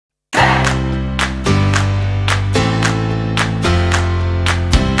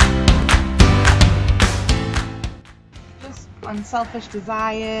on selfish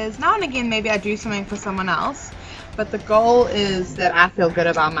desires. Now and again, maybe I do something for someone else, but the goal is that I feel good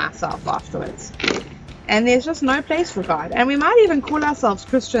about myself afterwards. And there's just no place for God. And we might even call ourselves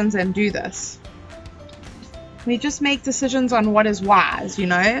Christians and do this. We just make decisions on what is wise,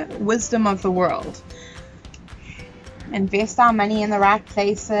 wisdom of the world. Invest our money in the right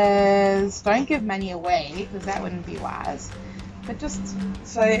places. Don't give money away, because that wouldn't be wise. But just,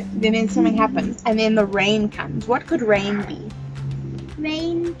 so then something happens, and then the rain comes. What could rain be?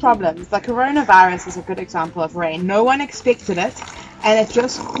 Rain. Problems. The coronavirus is a good example of rain. No one expected it, and it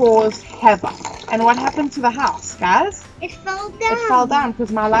just caused havoc. And what happened to the house, guys? It fell down. It fell down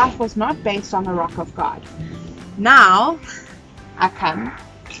because my life was not based on the rock of God. Now, I come,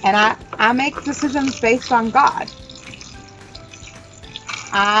 and I make decisions based on God.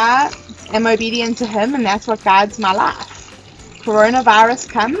 I am obedient to Him, and that's what guides my life. Coronavirus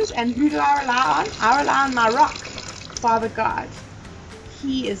comes, and who do I rely on? I rely on my rock, Father God.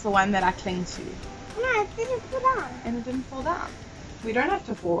 He is the one that I cling to. No, it didn't fall down. And it didn't fall down. We don't have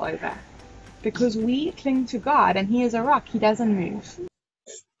to fall over, because we cling to God, and He is a rock. He doesn't move.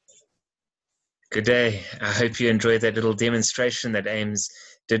 Good day. I hope you enjoyed that little demonstration that Ames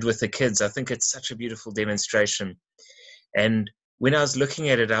did with the kids. I think it's such a beautiful demonstration. And when I was looking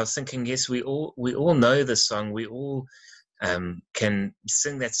at it, I was thinking, yes, we all know the song. We all can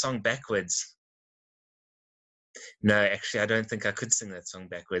sing that song backwards. No, actually, I don't think I could sing that song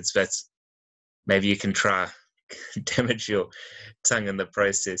backwards, but maybe you can try. Damage your tongue in the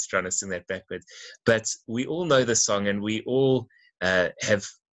process trying to sing that backwards. But we all know the song, and we all have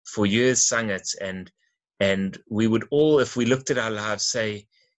for years sung it, and we would all, if we looked at our lives, say,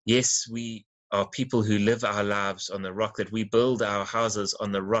 yes, we are people who live our lives on the rock, that we build our houses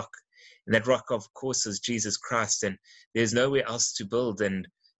on the rock. And that rock, of course, is Jesus Christ, and there's nowhere else to build. And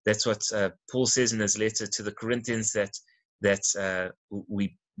that's what Paul says in his letter to the Corinthians, that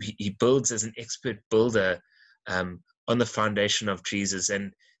he builds as an expert builder on the foundation of Jesus.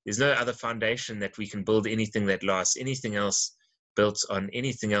 And there's no other foundation that we can build anything that lasts. Anything else built on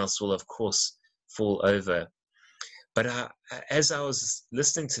anything else will, of course, fall over. But as I was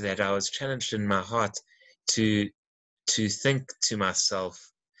listening to that, I was challenged in my heart to think to myself,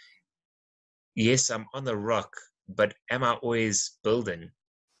 yes, I'm on the rock, but am I always building?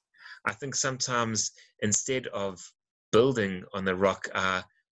 I think sometimes instead of building on the rock, I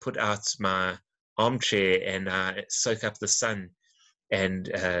put out my armchair and I soak up the sun and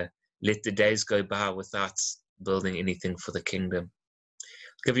let the days go by without building anything for the kingdom.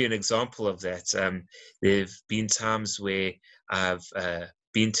 I'll give you an example of that. There have been times where I've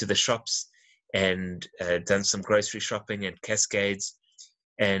been to the shops and done some grocery shopping at Cascades,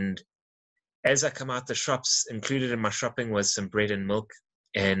 and as I come out the shops, included in my shopping was some bread and milk,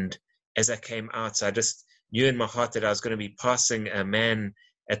 and as I came out, I just knew in my heart that I was going to be passing a man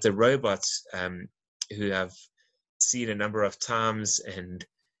at the robots who I've seen a number of times and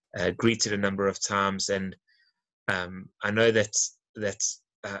greeted a number of times, and I know that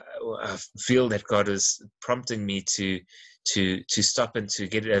I feel that God is prompting me to stop and to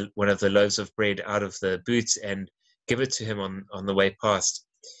get one of the loaves of bread out of the boot and give it to him on the way past,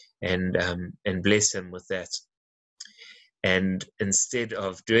 and bless him with that. And instead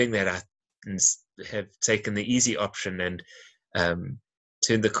of doing that, I have taken the easy option and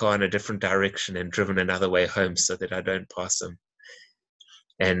turned the car in a different direction and driven another way home so that I don't pass him.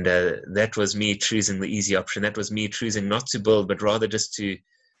 And that was me choosing the easy option. That was me choosing not to build, but rather just to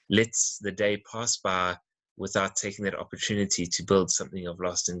let the day pass by without taking that opportunity to build something of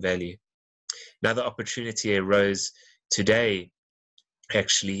lasting value. Another opportunity arose today.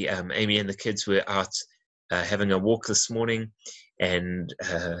 Actually, Amy and the kids were out having a walk this morning, and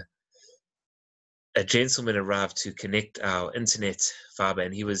a gentleman arrived to connect our internet fiber,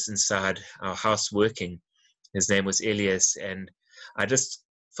 and he was inside our house working. His name was Elias, and I just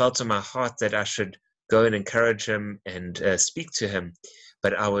felt in my heart that I should go and encourage him and speak to him.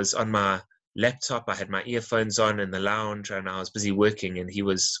 But I was on my laptop, I had my earphones on in the lounge, and I was busy working, and he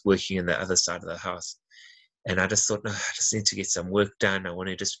was working in the other side of the house. And I just thought, no, I just need to get some work done. I want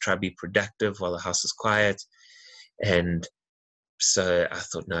to just try to be productive while the house is quiet. And so I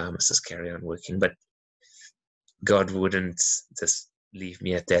thought, no, I must just carry on working. But God wouldn't just leave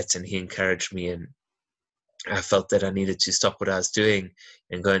me at that, and he encouraged me, and I felt that I needed to stop what I was doing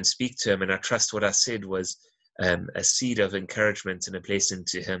and go and speak to him. And I trust what I said was a seed of encouragement and a blessing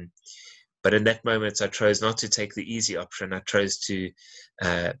to him. But in that moment, I chose not to take the easy option. I chose to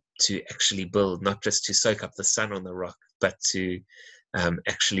actually build, not just to soak up the sun on the rock, but to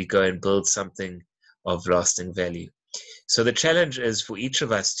actually go and build something of lasting value. So the challenge is for each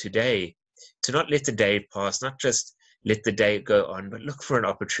of us today to not let the day pass, not just let the day go on, but look for an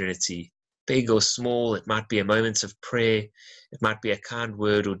opportunity, big or small. It might be a moment of prayer. It might be a kind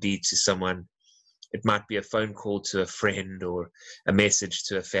word or deed to someone. It might be a phone call to a friend or a message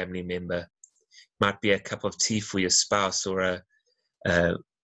to a family member. It might be a cup of tea for your spouse or a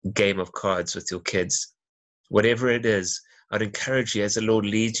game of cards with your kids. Whatever it is, I'd encourage you as the Lord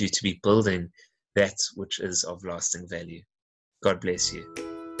leads you to be building that which is of lasting value. God bless you.